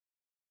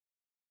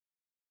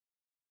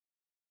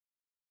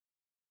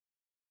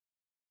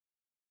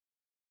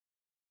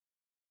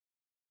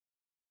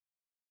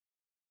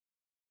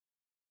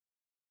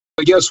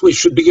I guess we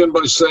should begin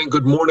by saying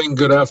good morning,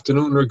 good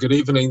afternoon, or good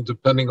evening,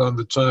 depending on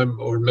the time,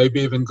 or maybe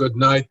even good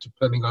night,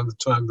 depending on the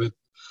time that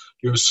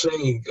you're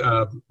seeing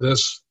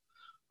this.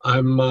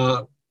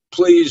 I'm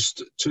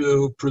pleased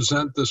to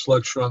present this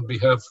lecture on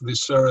behalf of the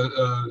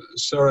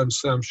Sarah and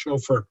Sam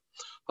Schofer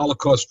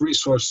Holocaust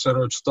Resource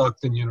Center at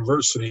Stockton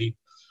University,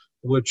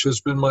 which has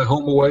been my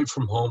home away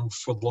from home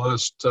for the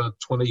last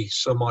 20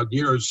 some odd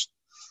years.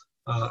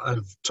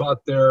 I've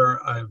taught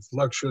there, I've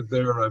lectured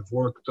there, I've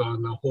worked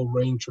on a whole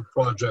range of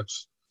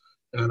projects,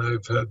 and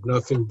I've had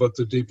nothing but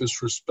the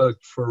deepest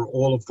respect for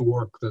all of the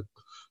work that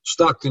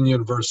Stockton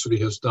University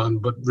has done,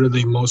 but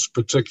really most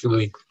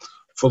particularly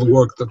for the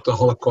work that the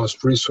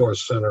Holocaust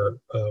Resource Center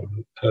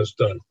has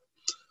done.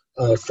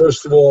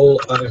 First of all,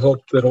 I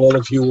hope that all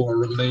of you are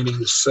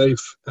remaining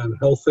safe and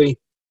healthy,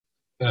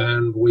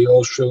 and we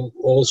all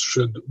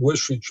should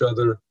wish each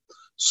other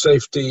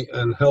safety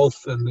and health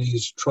in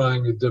these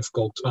trying and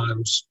difficult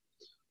times.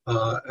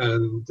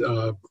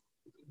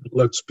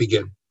 Let's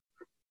begin.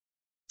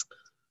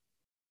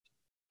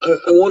 I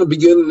want to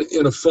begin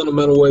in a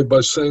fundamental way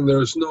by saying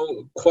there is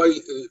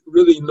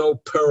really no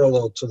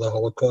parallel to the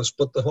Holocaust,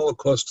 but the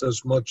Holocaust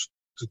has much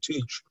to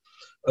teach,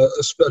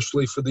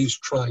 especially for these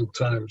trying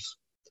times.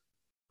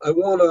 I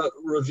want to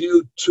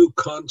review two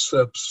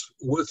concepts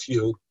with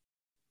you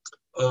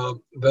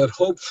that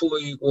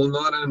hopefully will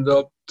not end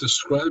up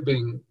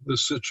describing the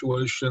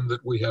situation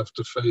that we have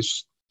to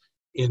face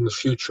in the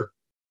future.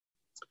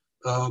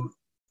 The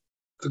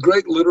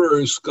great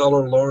literary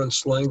scholar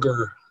Lawrence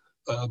Langer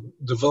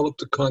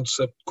developed a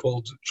concept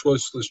called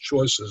Choiceless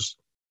choices.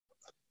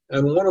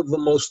 And one of the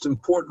most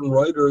important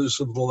writers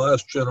of the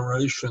last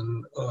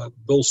generation,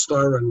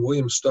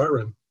 William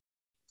Styron,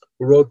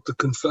 who wrote The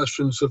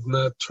Confessions of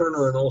Nat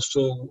Turner and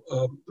also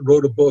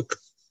wrote a book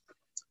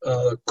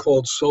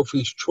called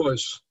Sophie's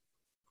Choice,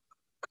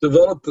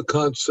 developed the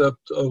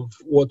concept of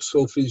what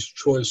Sophie's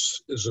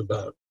Choice is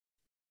about.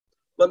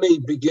 Let me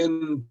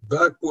begin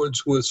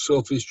backwards with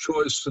Sophie's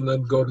Choice and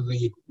then go to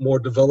the more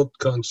developed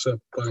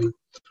concept by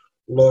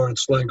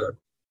Lawrence Langer.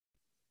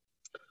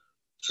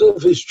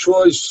 Sophie's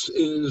Choice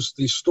is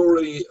the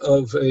story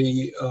of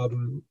a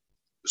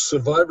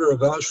survivor of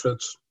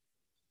Auschwitz,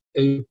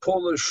 a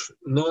Polish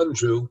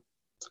non-Jew,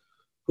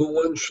 who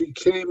when she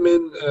came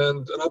in,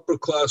 and an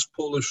upper-class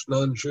Polish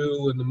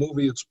non-Jew, in the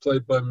movie it's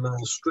played by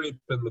Meryl Streep,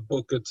 in the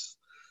book it's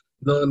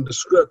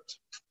nondescript,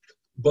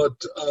 but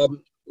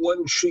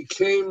when she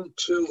came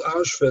to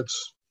Auschwitz,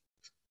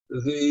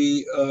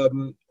 the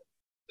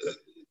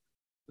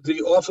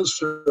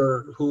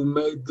officer who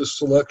made the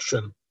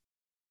selection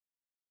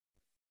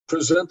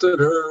presented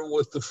her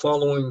with the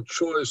following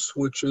choice,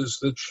 which is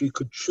that she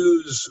could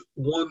choose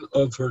one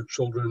of her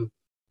children,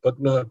 but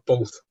not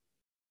both.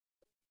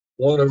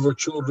 One of her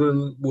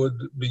children would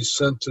be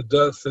sent to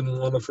death, and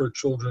one of her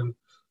children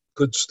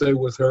could stay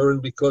with her.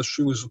 And because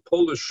she was a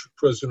Polish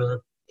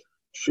prisoner,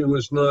 she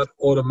was not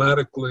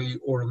automatically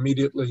or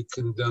immediately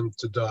condemned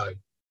to die.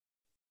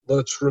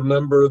 Let's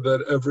remember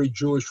that every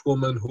Jewish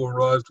woman who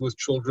arrived with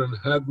children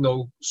had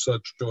no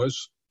such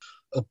choice.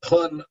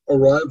 Upon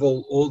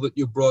arrival, all that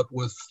you brought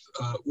with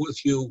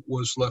you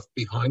was left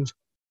behind.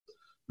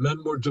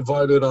 Men were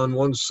divided on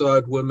one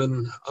side,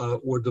 women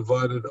were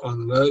divided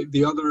on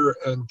the other,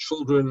 and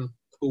children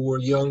who were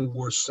young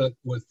were sent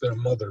with their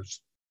mothers.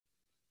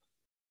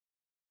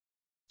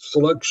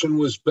 Selection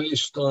was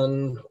based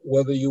on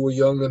whether you were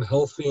young and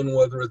healthy and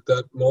whether at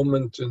that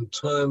moment in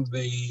time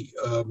the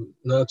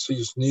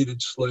Nazis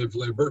needed slave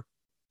labor.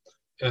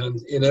 And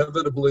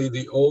inevitably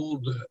the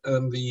old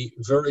and the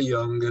very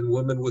young and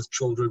women with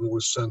children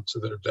were sent to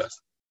their death.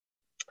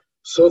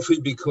 Sophie,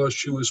 because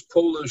she was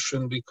Polish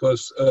and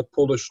because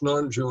Polish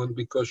non-Jew, and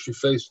because she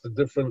faced a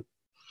different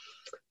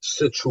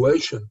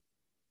situation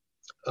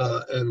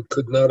and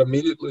could not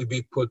immediately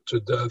be put to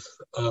death,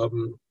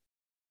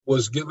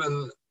 was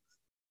given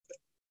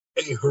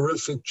a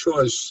horrific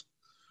choice,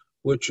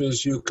 which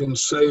is you can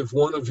save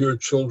one of your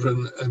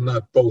children and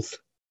not both.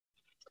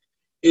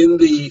 In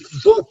the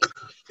book,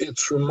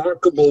 it's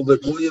remarkable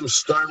that William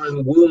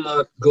Styron will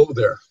not go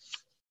there.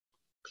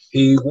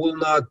 He will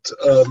not,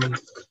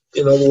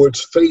 in other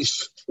words,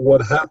 face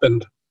what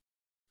happened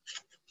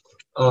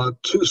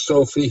to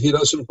Sophie. He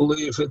doesn't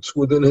believe it's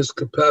within his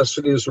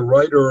capacity as a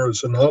writer or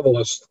as a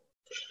novelist.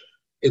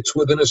 It's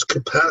within his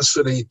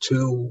capacity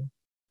to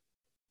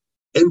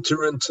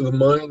enter into the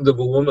mind of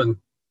a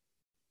woman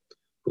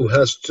who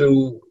has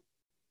to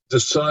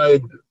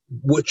decide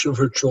which of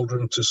her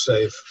children to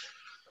save.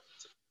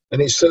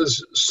 And he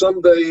says,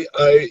 someday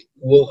I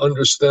will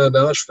understand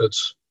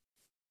Auschwitz.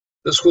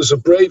 This was a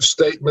brave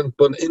statement,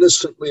 but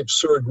innocently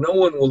absurd. No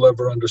one will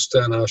ever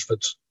understand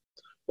Auschwitz.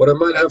 What I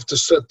might have to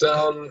set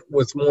down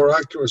with more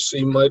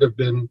accuracy might have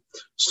been,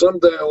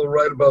 someday I will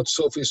write about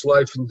Sophie's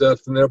life and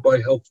death and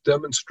thereby help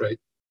demonstrate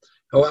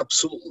how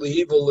absolutely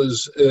evil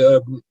is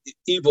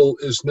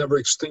never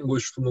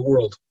extinguished from the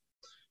world.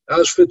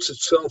 Auschwitz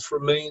itself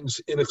remains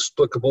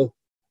inexplicable.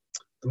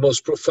 The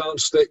most profound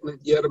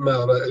statement yet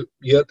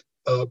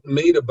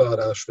made about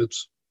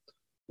Auschwitz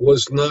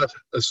was not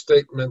a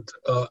statement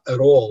at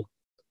all,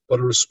 but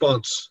a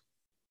response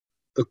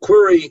The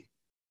query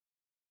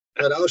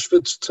at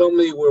Auschwitz, tell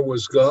me where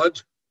was God?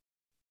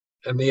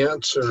 And the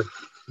answer,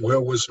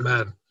 where was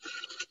man?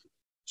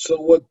 So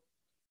what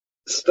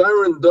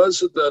Styron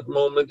does at that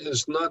moment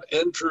is not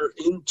enter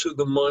into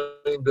the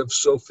mind of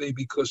Sophie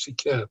because he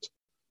can't.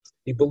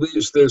 He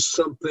believes there's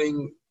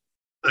something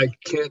I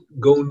can't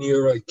go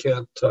near, I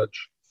can't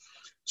touch.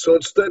 So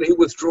instead he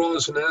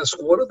withdraws and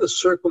asks, what are the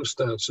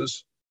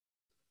circumstances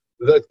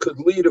that could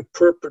lead a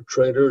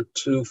perpetrator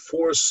to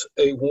force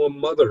a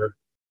mother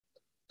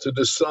to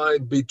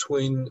decide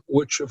between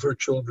which of her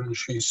children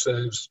she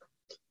saves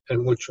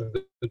and which of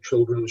the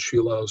children she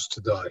allows to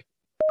die?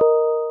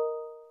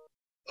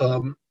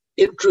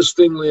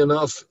 Interestingly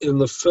enough, in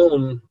the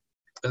film,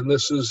 and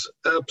this is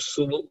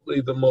absolutely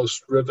the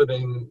most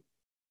riveting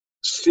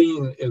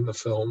scene in the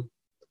film,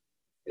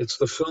 it's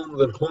the film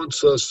that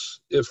haunts us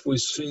if we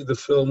see the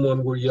film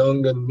when we're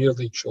young and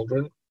merely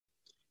children.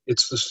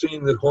 It's the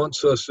scene that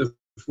haunts us if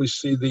we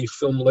see the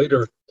film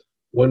later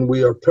when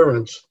we are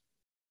parents.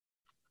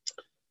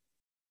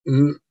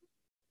 Meryl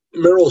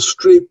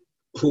Streep,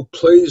 who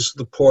plays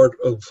the part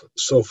of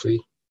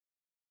Sophie,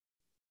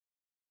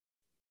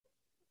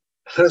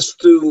 has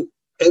to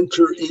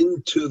enter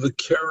into the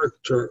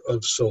character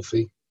of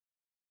Sophie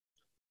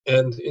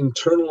and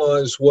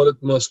internalize what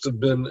it must have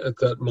been at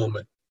that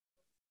moment.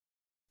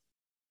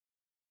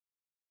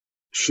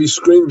 She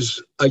screams,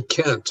 I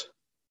can't.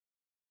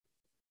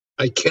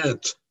 I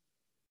can't.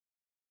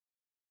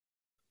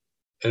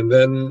 And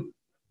then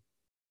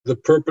the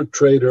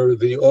perpetrator,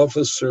 the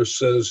officer,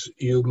 says,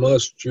 you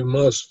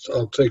must,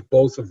 I'll take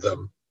both of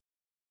them.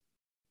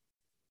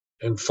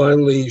 And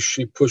finally,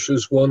 she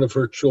pushes one of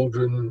her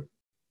children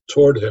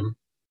toward him.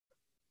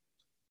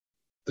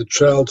 The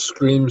child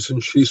screams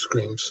and she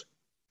screams.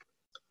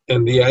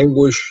 And the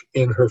anguish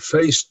in her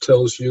face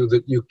tells you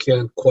that you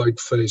can't quite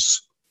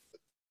face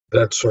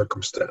that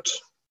circumstance.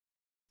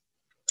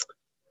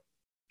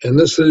 And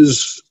this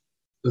is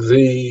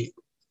the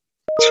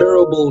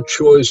terrible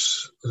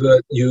choice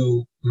that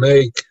you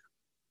make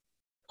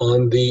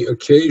on the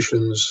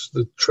occasions,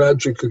 the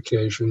tragic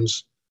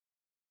occasions,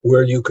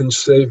 where you can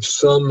save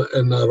some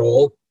and not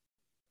all.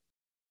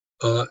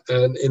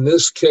 And in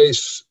this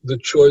case, the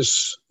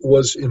choice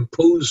was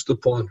imposed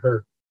upon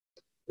her.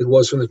 It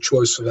wasn't a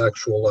choice of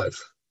actual life.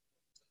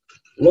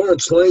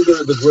 Lawrence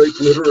Langer, the great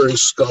literary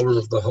scholar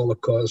of the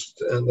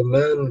Holocaust, and the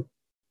man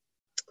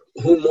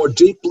who more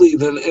deeply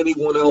than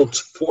anyone else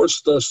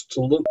forced us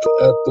to look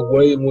at the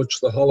way in which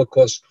the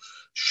Holocaust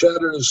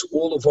shatters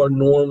all of our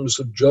norms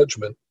of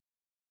judgment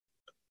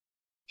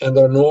and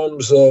our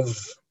norms of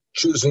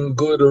choosing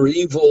good or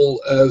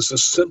evil as a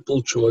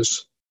simple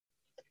choice,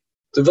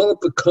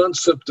 developed the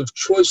concept of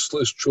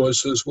choiceless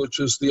choices, which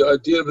is the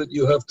idea that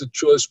you have to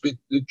choose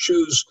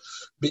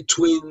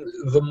between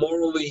the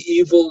morally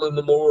evil and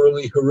the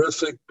morally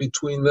horrific,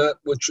 between that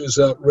which is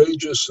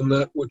outrageous and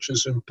that which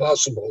is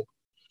impossible.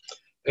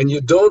 And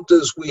you don't,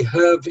 as we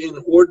have in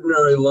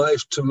ordinary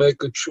life, to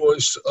make a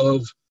choice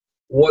of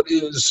what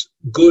is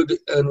good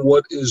and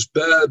what is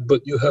bad,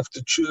 but you have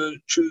to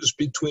choose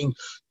between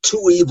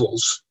two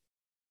evils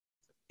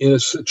in a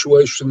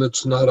situation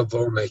that's not of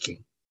our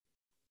making.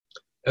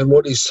 And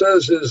what he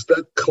says is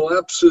that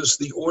collapses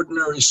the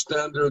ordinary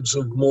standards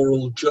of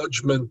moral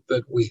judgment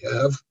that we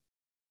have.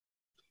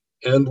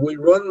 And we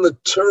run the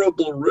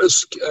terrible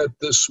risk at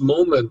this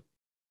moment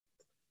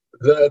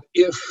that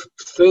if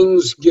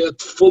things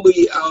get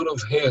fully out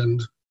of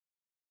hand,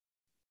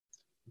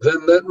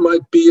 then that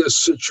might be a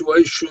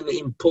situation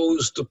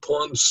imposed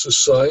upon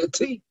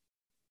society,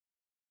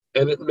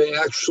 and it may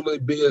actually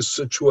be a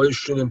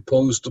situation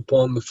imposed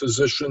upon the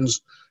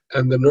physicians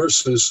and the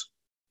nurses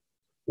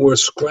who are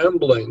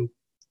scrambling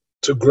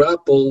to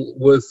grapple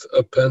with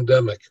a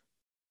pandemic.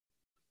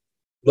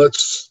 Let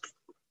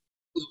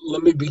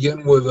me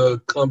begin with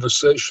a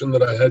conversation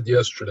that I had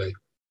yesterday.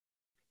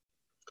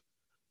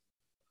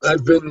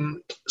 I've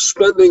been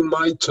spending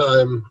my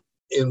time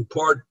in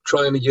part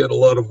trying to get a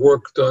lot of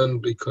work done,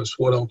 because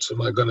what else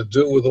am I going to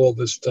do with all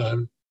this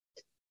time?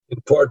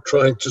 In part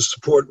trying to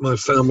support my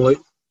family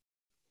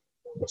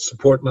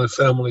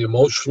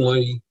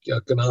emotionally,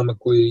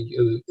 economically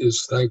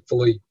is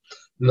thankfully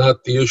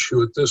not the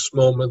issue at this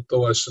moment,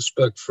 though I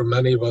suspect for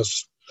many of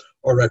us,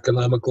 our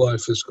economic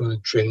life is going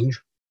to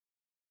change.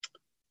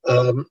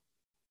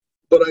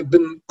 But I've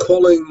been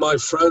calling my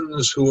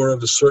friends who are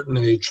of a certain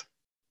age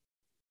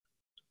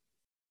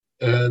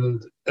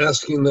and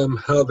asking them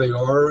how they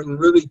are, and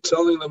really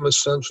telling them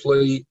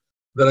essentially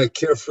that I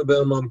care for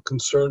them, I'm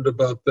concerned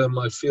about them,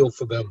 I feel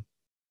for them.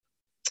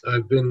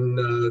 I've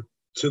been,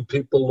 two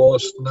people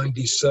lost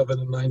 97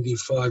 and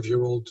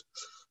 95-year-old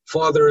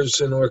fathers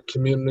in our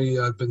community.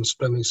 I've been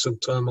spending some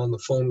time on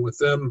the phone with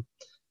them,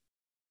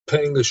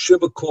 paying a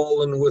Shiva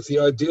call, and with the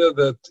idea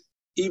that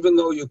even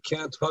though you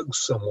can't hug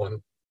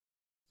someone,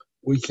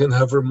 we can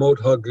have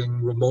remote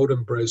hugging, remote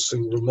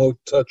embracing, remote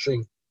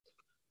touching,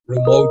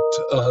 remote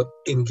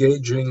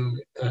engaging,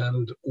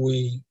 and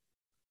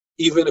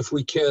even if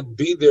we can't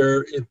be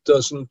there, it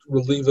doesn't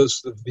relieve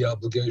us of the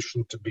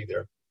obligation to be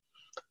there.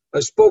 I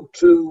spoke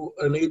to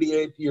an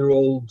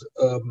 88-year-old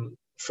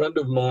friend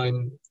of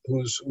mine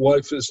whose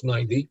wife is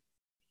 90,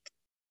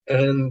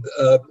 and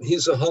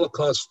he's a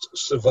Holocaust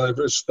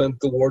survivor, spent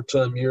the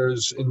wartime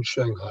years in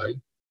Shanghai.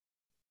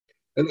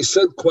 And he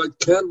said quite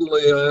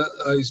candidly,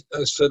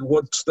 I said,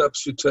 what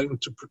steps you taking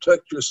to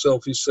protect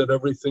yourself? He said,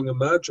 everything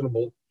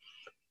imaginable.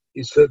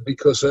 He said,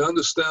 because I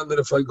understand that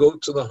if I go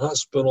to the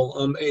hospital,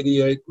 I'm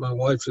 88, my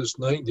wife is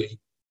 90,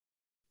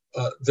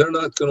 they're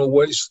not going to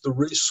waste the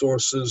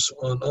resources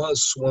on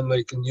us when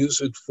they can use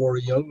it for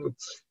a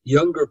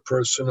younger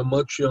person, a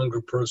much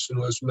younger person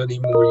who has many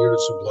more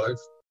years of life.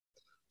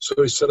 So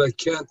he said, I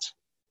can't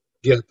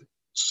get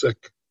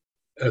sick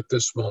at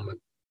this moment.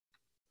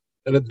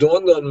 And it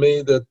dawned on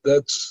me that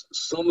that's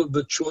some of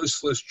the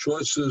choiceless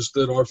choices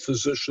that our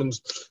physicians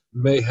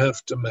may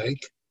have to make.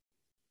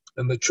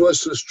 And the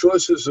choiceless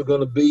choices are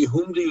going to be,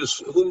 whom do you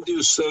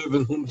save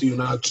and whom do you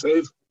not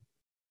save?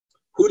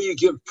 Who do you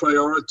give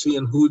priority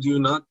and who do you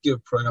not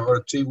give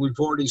priority? We've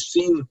already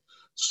seen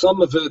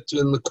some of it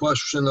in the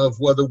question of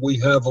whether we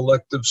have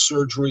elective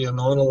surgery and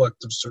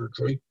non-elective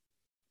surgery,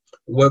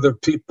 whether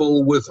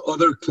people with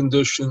other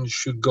conditions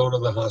should go to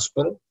the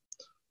hospital,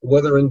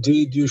 whether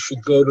indeed you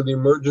should go to the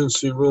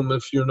emergency room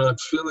if you're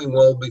not feeling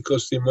well,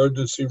 because the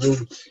emergency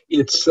room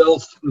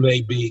itself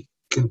may be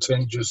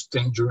contagious,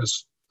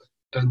 dangerous,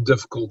 and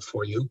difficult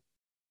for you.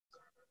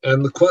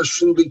 And the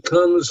question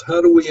becomes,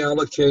 how do we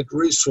allocate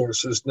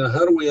resources? Now,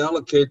 how do we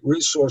allocate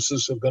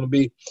resources is going to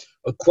be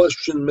a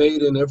question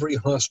made in every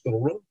hospital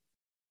room.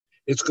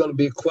 It's going to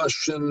be a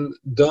question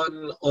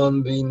done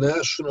on the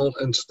national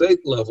and state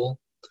level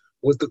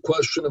with the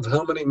question of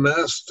how many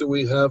masks do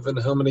we have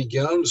and how many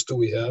gowns do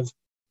we have?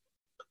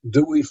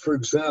 Do we, for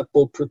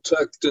example,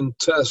 protect and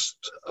test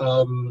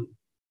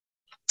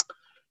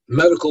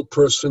medical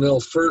personnel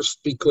first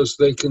because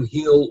they can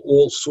heal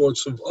all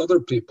sorts of other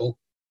people?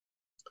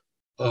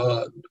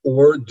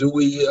 Or do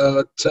we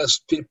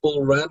test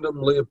people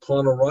randomly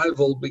upon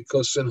arrival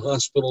because in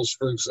hospitals,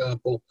 for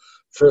example,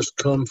 first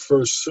come,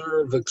 first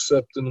serve,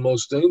 except in the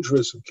most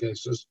dangerous of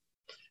cases?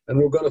 And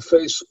we're going to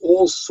face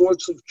all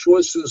sorts of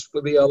choices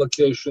for the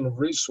allocation of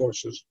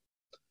resources,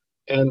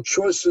 and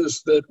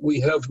choices that we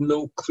have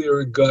no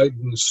clear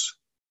guidance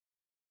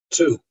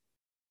to.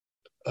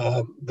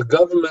 The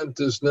government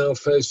is now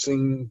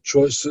facing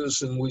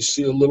choices, and we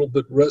see a little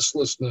bit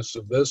restlessness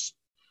of this.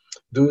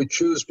 Do we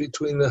choose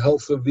between the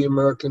health of the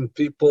American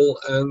people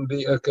and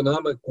the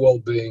economic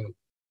well-being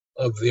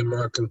of the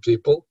American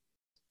people?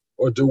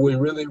 Or do we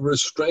really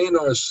restrain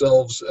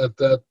ourselves at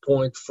that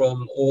point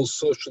from all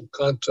social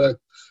contact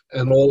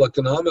and all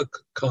economic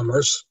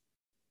commerce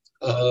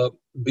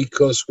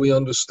because we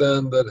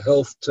understand that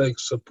health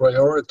takes a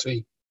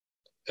priority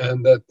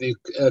and that the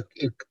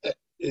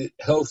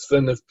health,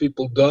 and if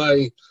people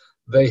die,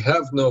 they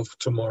have no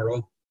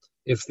tomorrow.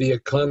 If the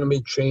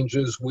economy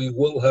changes, we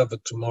will have a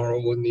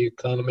tomorrow, and the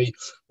economy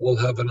will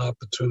have an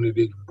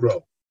opportunity to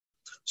grow.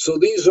 So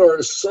these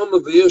are some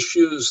of the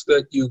issues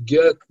that you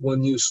get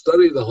when you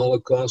study the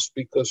Holocaust,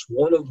 because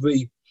one of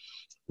the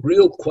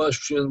real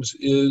questions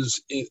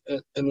is,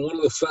 and one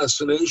of the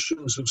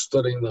fascinations of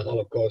studying the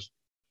Holocaust,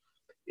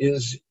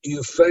 is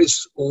you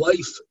face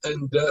life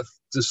and death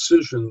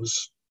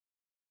decisions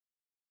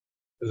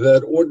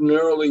that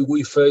ordinarily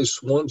we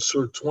face once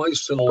or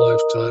twice in a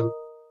lifetime.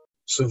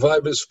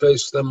 Survivors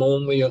face them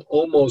only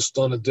almost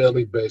on a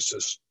daily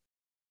basis.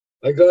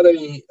 I got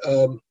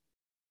a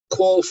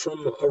call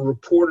from a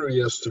reporter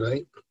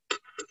yesterday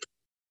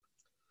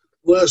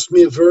who asked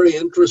me a very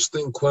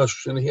interesting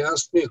question. He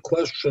asked me a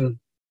question: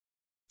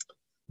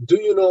 do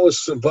you know a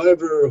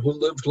survivor who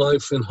lived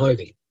life in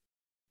hiding?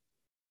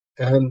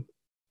 And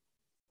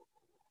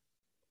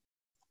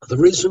the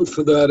reason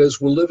for that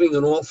is we're living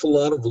an awful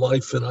lot of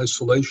life in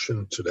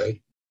isolation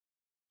today.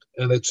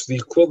 And it's the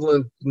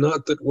equivalent,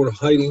 not that we're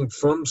hiding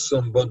from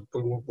someone,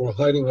 but we're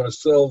hiding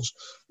ourselves.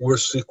 We're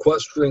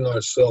sequestering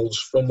ourselves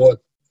from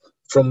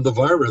the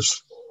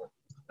virus.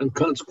 And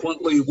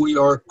consequently, we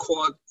are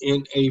caught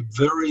in a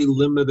very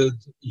limited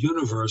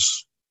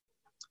universe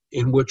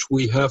in which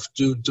we have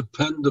to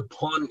depend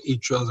upon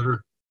each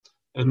other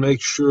and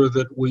make sure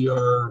that we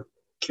are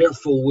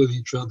careful with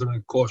each other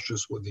and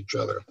cautious with each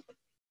other.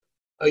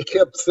 I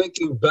kept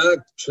thinking back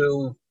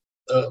to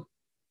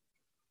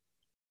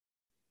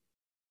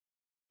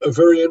a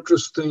very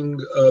interesting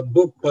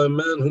book by a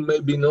man who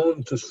may be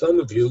known to some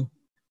of you,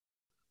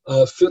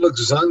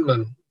 Felix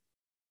Zahnmann.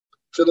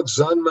 Felix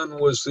Zahnmann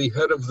was the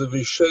head of the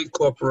Vichy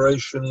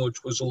Corporation,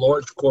 which was a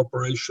large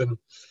corporation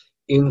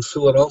in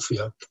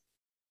Philadelphia.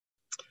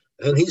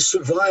 And he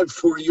survived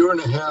for a year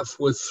and a half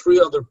with 3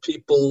 other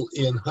people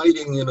in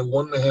hiding in a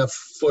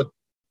 1.5-foot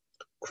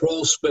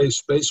crawl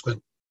space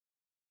basement,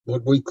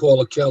 what we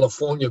call a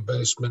California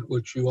basement,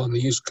 which you on the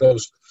East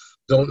Coast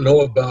don't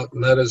know about,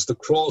 and that is the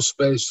crawl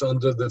space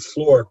under the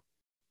floor.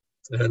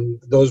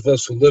 And those of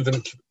us who live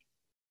in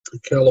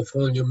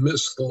California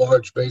miss the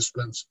large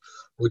basements,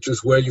 which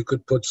is where you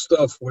could put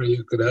stuff, where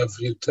you could have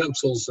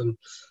utensils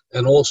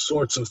and all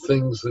sorts of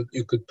things that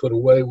you could put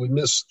away. We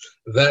miss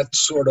that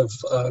sort of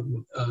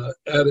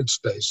added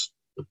space.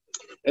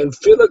 And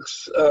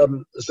Felix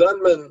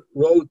Zahnmann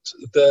wrote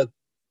that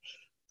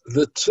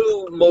The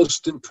two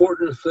most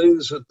important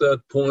things at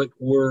that point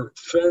were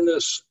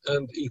fairness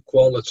and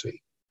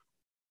equality.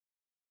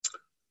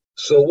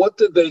 So what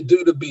did they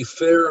do to be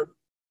fair?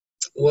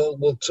 Well,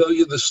 we'll tell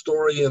you the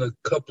story in a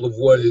couple of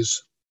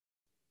ways.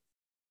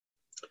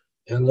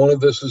 And one of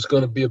this is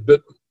going to be a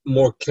bit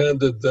more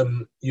candid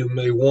than you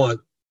may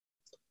want.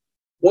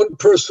 One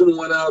person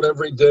went out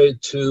every day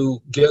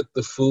to get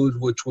the food,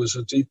 which was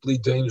a deeply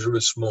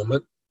dangerous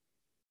moment.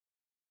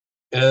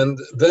 And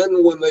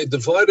then when they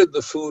divided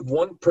the food,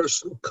 one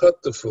person cut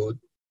the food,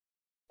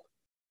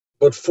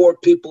 but four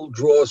people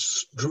drew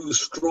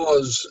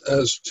straws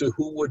as to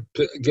who would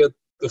get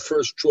the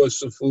first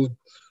choice of food,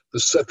 the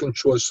second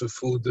choice of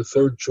food, the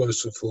third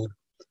choice of food,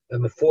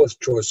 and the fourth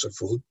choice of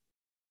food.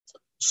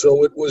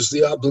 So it was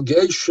the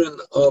obligation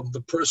of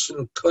the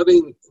person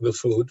cutting the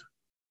food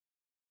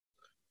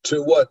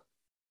to what?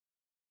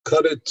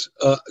 Cut it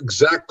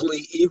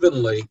exactly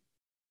evenly,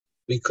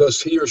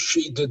 because he or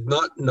she did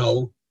not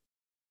know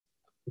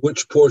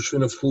which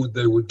portion of food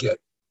they would get.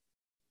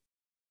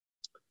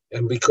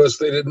 And because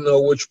they didn't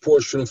know which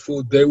portion of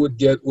food they would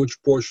get,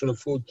 which portion of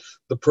food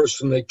the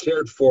person they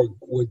cared for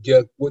would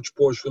get, which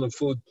portion of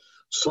food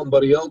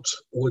somebody else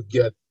would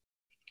get,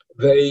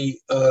 they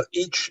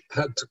each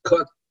had to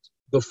cut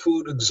the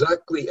food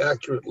exactly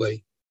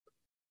accurately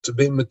to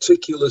be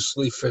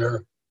meticulously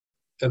fair,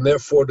 and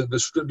therefore to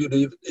distribute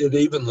it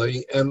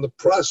evenly. And the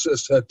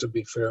process had to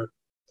be fair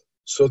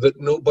so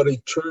that nobody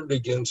turned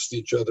against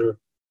each other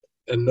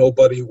and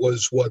nobody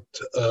was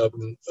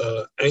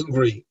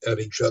angry at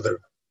each other.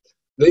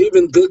 They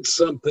even did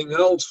something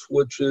else,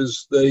 which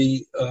is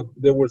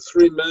there were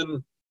three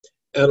men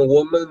and a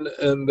woman,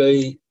 and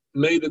they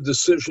made a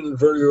decision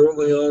very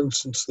early on,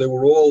 since they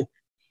were all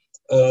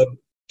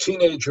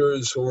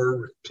teenagers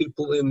or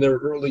people in their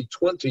early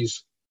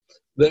 20s.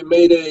 They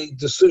made a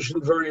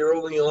decision very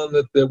early on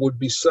that there would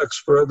be sex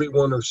for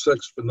everyone or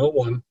sex for no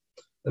one.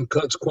 And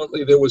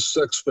consequently, there was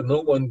sex for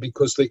no one,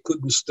 because they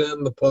couldn't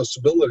stand the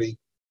possibility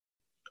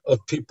of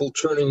people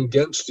turning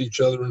against each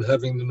other and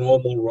having the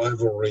normal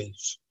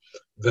rivalries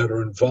that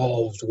are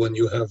involved when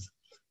you have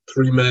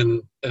three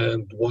men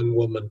and one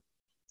woman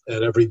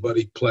and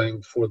everybody playing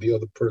for the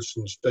other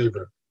person's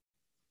favor.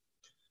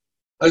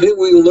 I think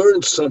we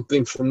learned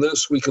something from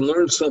this. We can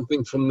learn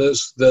something from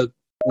this, that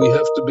we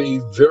have to be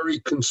very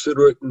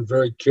considerate and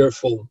very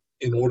careful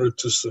in order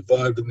to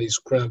survive in these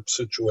cramped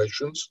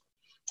situations.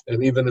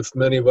 And even if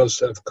many of us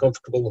have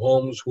comfortable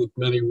homes with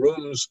many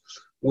rooms,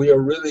 we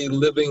are really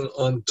living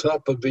on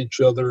top of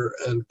each other,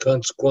 and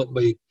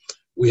consequently,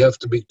 we have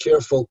to be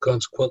careful.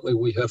 Consequently,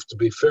 we have to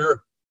be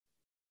fair.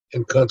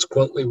 And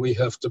consequently, we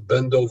have to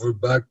bend over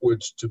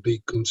backwards to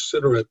be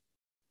considerate.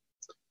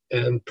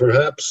 And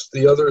perhaps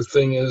the other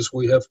thing is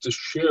we have to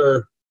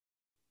share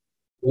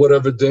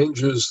whatever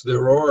dangers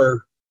there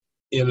are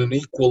in an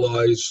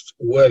equalized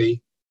way,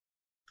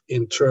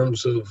 in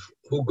terms of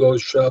who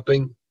goes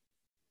shopping,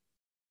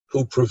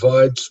 who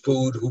provides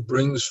food, who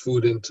brings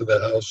food into the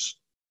house,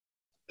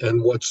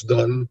 and what's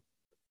done.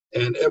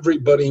 And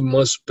everybody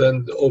must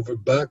bend over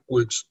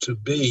backwards to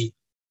be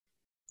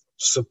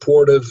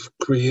supportive,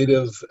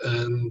 creative,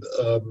 and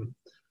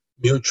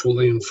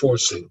mutually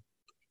enforcing.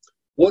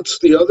 What's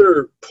the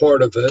other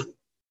part of it,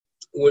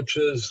 which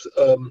is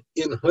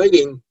in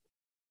hiding,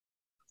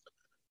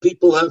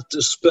 people have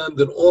to spend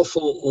an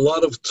awful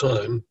lot of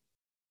time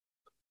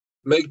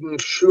making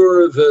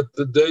sure that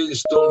the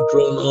days don't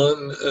drone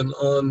on and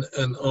on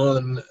and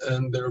on,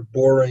 and they're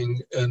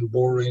boring and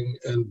boring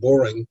and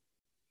boring.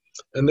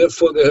 And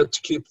therefore, they have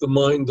to keep the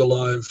mind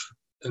alive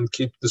and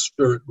keep the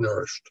spirit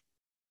nourished.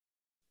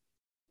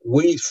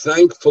 We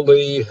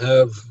thankfully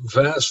have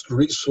vast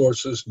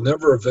resources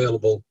never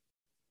available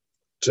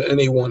to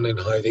anyone in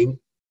hiding.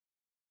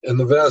 And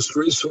the vast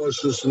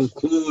resources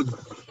include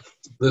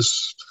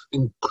this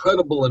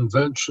incredible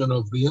invention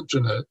of the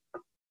internet,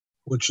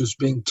 which is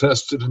being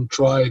tested and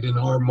tried in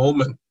our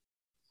moment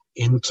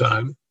in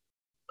time.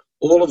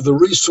 All of the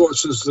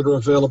resources that are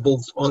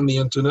available on the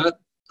internet,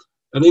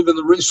 and even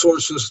the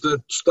resources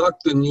that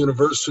Stockton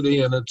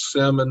University and its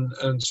Sam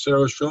and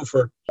Sarah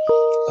Schofer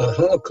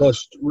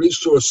Holocaust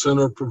Resource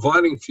Center are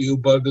providing for you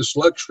by this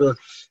lecture,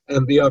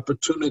 and the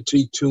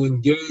opportunity to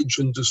engage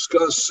and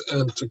discuss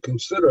and to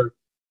consider.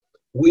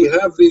 We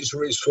have these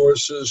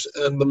resources,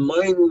 and the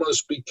mind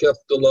must be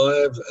kept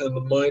alive, and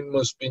the mind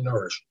must be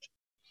nourished.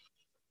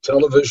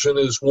 Television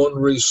is one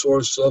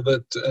resource of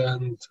it,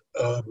 and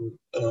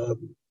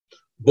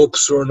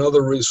books are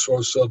another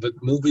resource of it.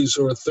 Movies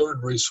are a third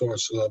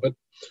resource of it.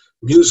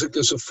 Music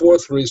is a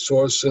fourth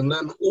resource, and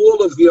then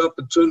all of the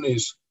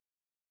opportunities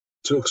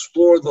to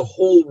explore the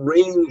whole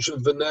range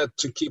of the net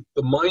to keep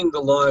the mind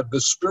alive,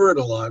 the spirit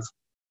alive.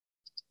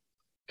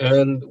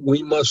 And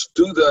we must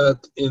do that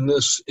in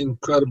this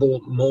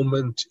incredible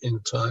moment in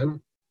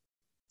time.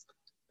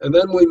 And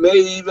then we may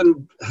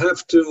even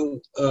have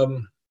to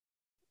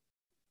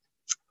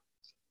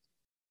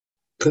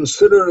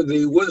consider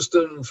the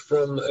wisdom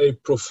from a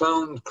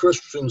profound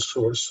Christian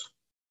source,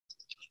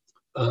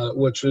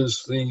 which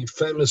is the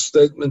famous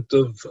statement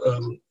of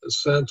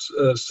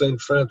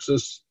St.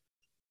 Francis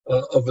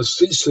of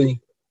Assisi,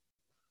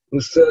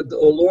 who said,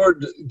 "Oh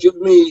Lord, give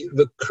me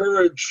the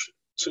courage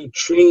to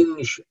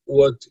change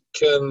what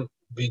can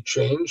be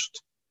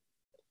changed,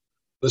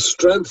 the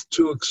strength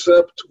to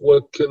accept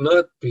what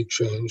cannot be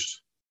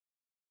changed,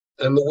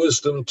 and the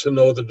wisdom to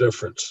know the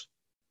difference."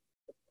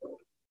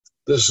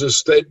 This is a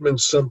statement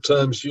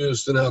sometimes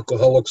used in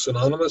Alcoholics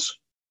Anonymous,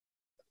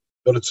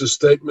 but it's a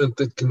statement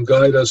that can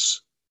guide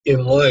us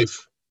in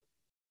life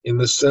in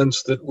the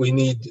sense that we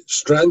need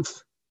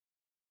strength,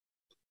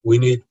 we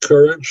need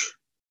courage,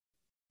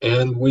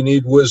 and we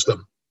need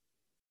wisdom.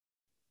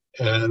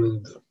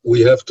 And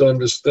we have to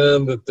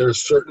understand that there are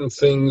certain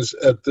things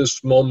at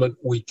this moment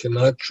we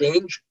cannot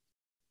change,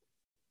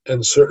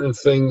 and certain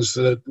things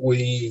that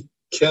we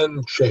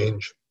can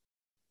change,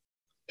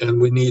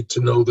 and we need to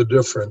know the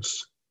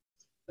difference.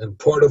 And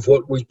part of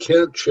what we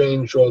can't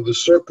change are the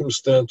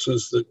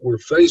circumstances that we're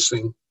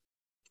facing.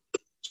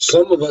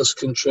 Some of us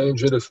can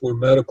change it if we're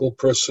medical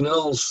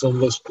personnel. Some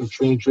of us can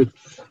change it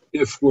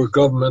if we're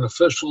government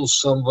officials.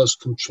 Some of us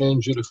can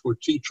change it if we're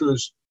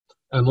teachers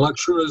and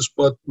lecturers.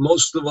 But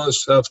most of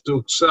us have to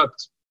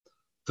accept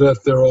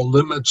that there are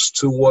limits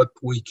to what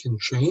we can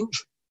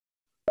change.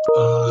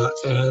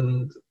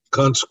 And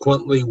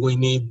consequently, we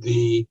need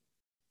the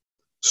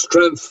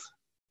strength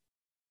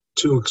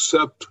to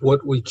accept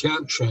what we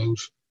can't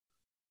change.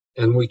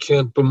 And we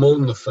can't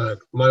bemoan the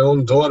fact. My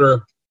own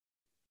daughter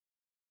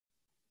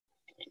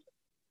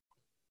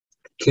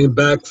came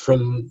back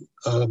from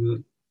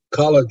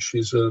college.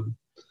 She's a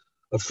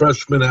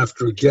freshman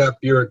after a gap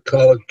year at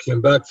college,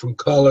 came back from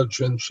college,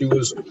 and she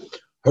was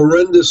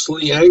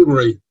horrendously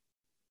angry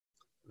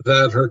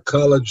that her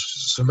college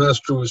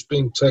semester was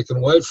being taken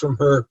away from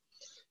her,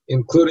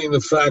 including the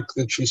fact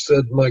that she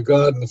said, "My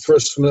God, the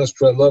first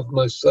semester I loved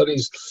my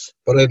studies,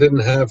 but I didn't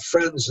have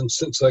friends. And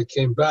since I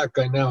came back,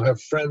 I now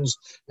have friends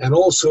and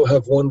also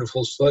have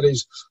wonderful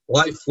studies.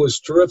 Life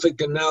was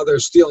terrific, and now they're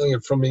stealing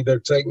it from me. They're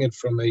taking it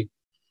from me,"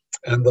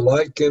 and the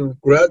like. And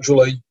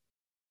gradually,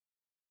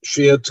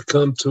 she had to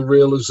come to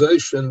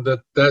realization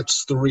that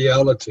that's the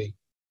reality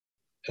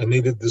and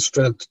needed the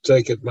strength to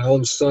take it. My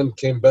own son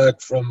came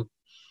back from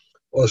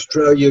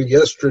Australia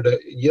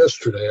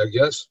yesterday, I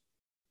guess,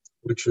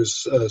 which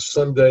is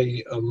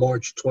Sunday,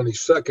 March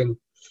 22nd.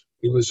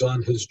 He was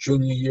on his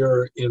junior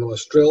year in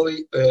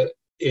Australia,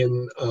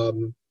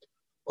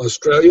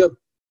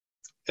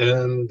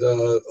 and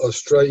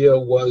Australia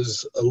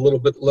was a little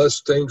bit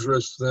less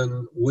dangerous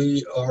than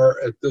we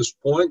are at this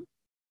point,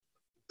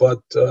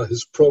 but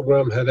his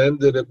program had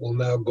ended. It will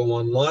now go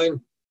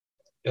online,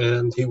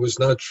 and he was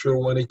not sure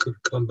when he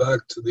could come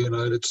back to the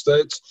United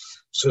States.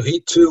 So he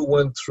too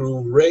went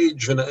through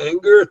rage and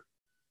anger.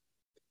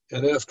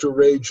 And after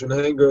rage and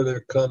anger,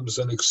 there comes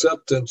an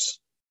acceptance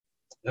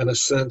and a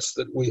sense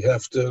that we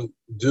have to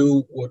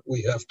do what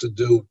we have to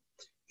do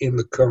in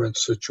the current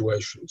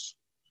situations.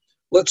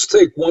 Let's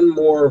take one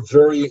more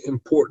very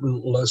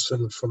important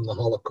lesson from the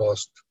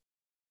Holocaust,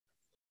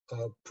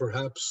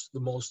 perhaps the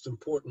most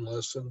important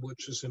lesson,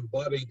 which is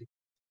embodied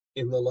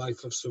in the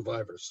life of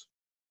survivors.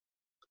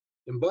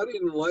 Embodied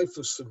in the life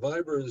of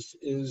survivors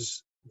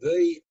is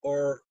they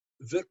are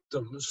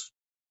victims,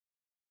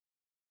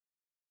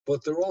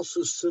 but they're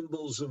also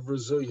symbols of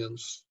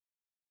resilience,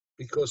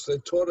 because they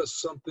taught us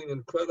something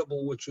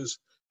incredible, which is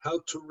how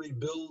to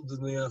rebuild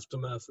in the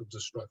aftermath of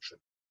destruction.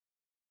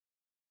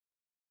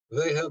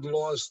 They had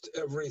lost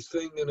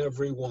everything and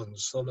everyone.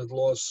 Some had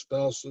lost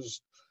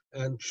spouses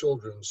and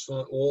children.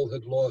 Some all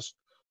had lost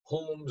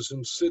homes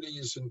and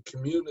cities and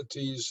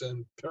communities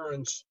and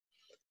parents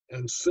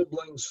and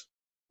siblings.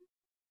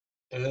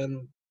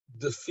 And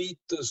defeat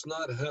does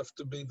not have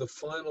to be the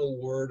final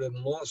word, and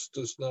loss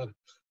does not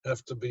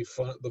have to be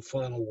the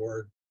final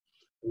word.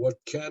 What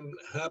can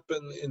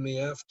happen in the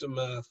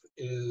aftermath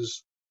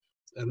is,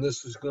 and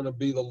this is going to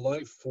be the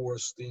life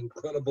force, the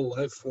incredible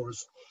life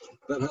force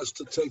that has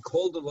to take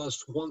hold of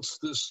us once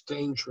this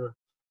danger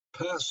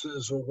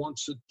passes, or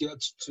once it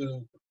gets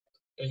to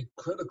a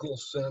critical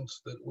sense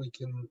that we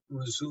can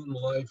resume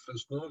life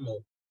as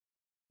normal,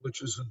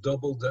 which is a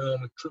double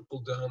down, a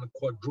triple down, a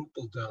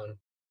quadruple down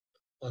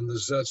on the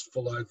zest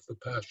for life, the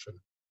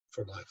passion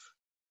for life.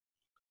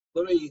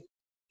 Let me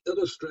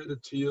illustrate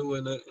it to you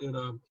in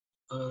a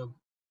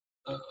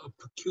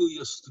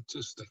peculiar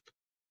statistic.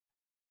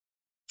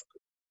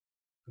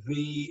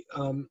 The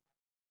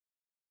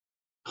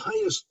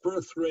highest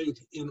birth rate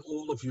in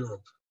all of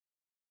Europe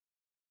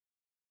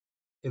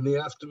in the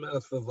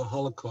aftermath of the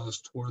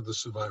Holocaust were the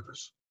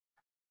survivors.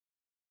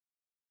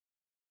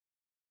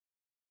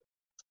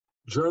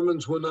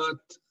 Germans were not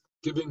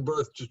giving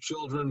birth to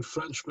children.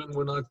 Frenchmen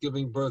were not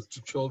giving birth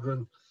to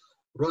children.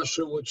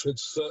 Russia, which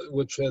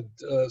had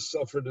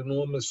suffered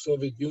enormous,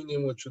 Soviet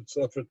Union, which had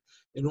suffered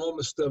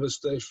enormous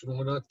devastation,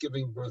 were not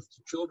giving birth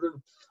to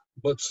children,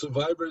 but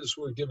survivors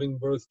were giving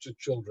birth to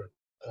children.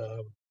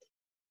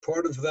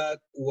 Part of that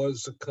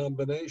was a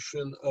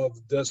combination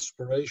of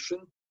desperation.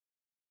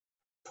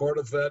 Part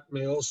of that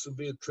may also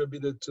be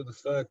attributed to the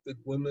fact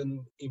that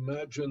women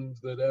imagined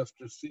that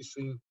after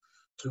ceasing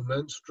to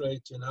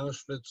menstruate in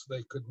Auschwitz,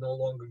 they could no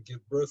longer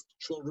give birth to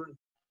children.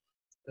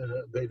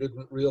 They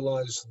didn't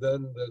realize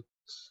then that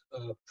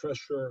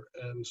pressure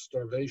and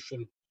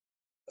starvation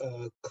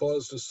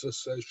caused a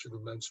cessation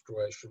of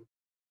menstruation.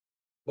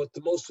 But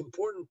the most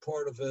important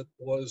part of it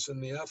was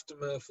in the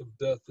aftermath of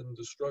death and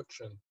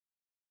destruction,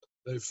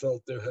 they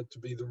felt there had to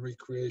be the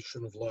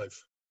recreation of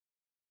life.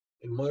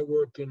 In my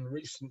work in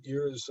recent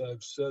years,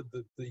 I've said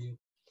that the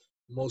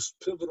most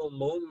pivotal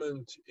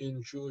moment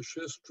in Jewish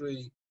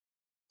history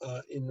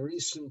in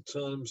recent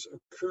times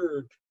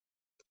occurred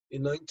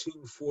in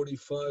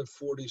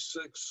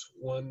 1945-46,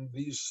 when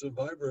these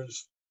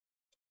survivors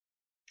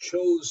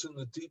chose in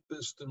the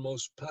deepest and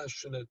most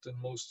passionate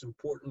and most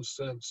important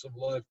sense of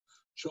life,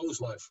 chose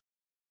life,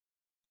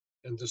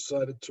 and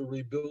decided to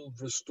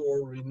rebuild,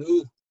 restore,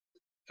 renew,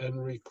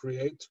 and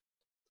recreate.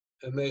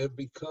 And they have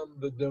become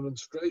the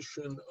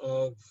demonstration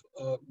of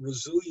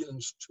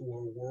resilience to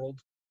our world.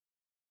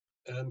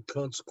 And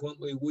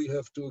consequently, we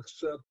have to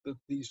accept that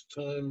these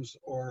times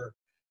are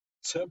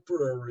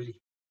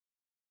temporary,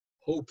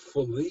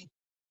 hopefully.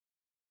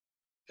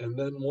 And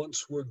then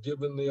once we're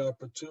given the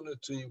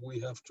opportunity, we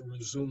have to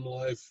resume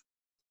life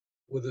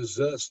with a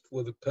zest,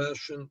 with a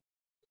passion,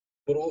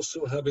 but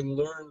also having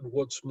learned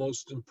what's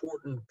most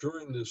important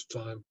during this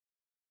time,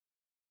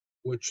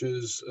 which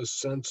is a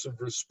sense of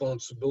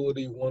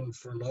responsibility one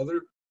for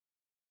another,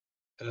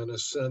 and a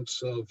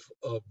sense of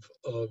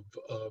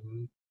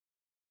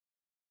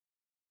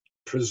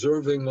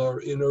preserving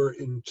our inner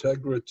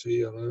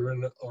integrity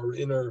and our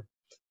inner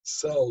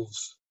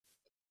selves,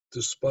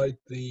 despite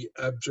the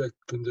abject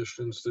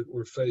conditions that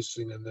we're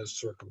facing in these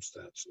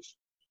circumstances.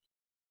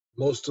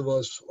 Most of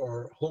us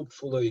are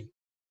hopefully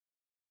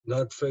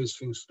not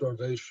facing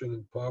starvation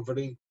and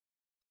poverty.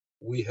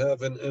 We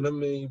have an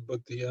enemy,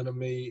 but the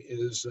enemy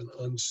is an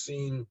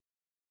unseen,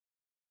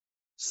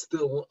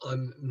 still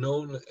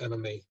unknown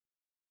enemy.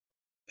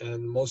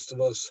 And most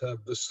of us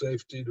have the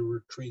safety to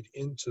retreat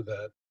into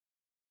that.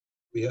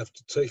 We have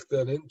to take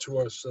that into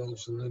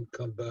ourselves and then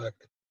come back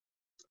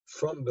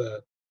from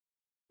that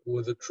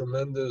with a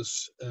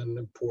tremendous and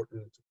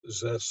important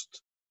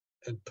zest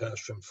and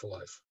passion for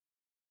life.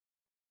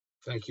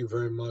 Thank you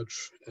very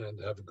much, and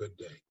have a good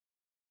day.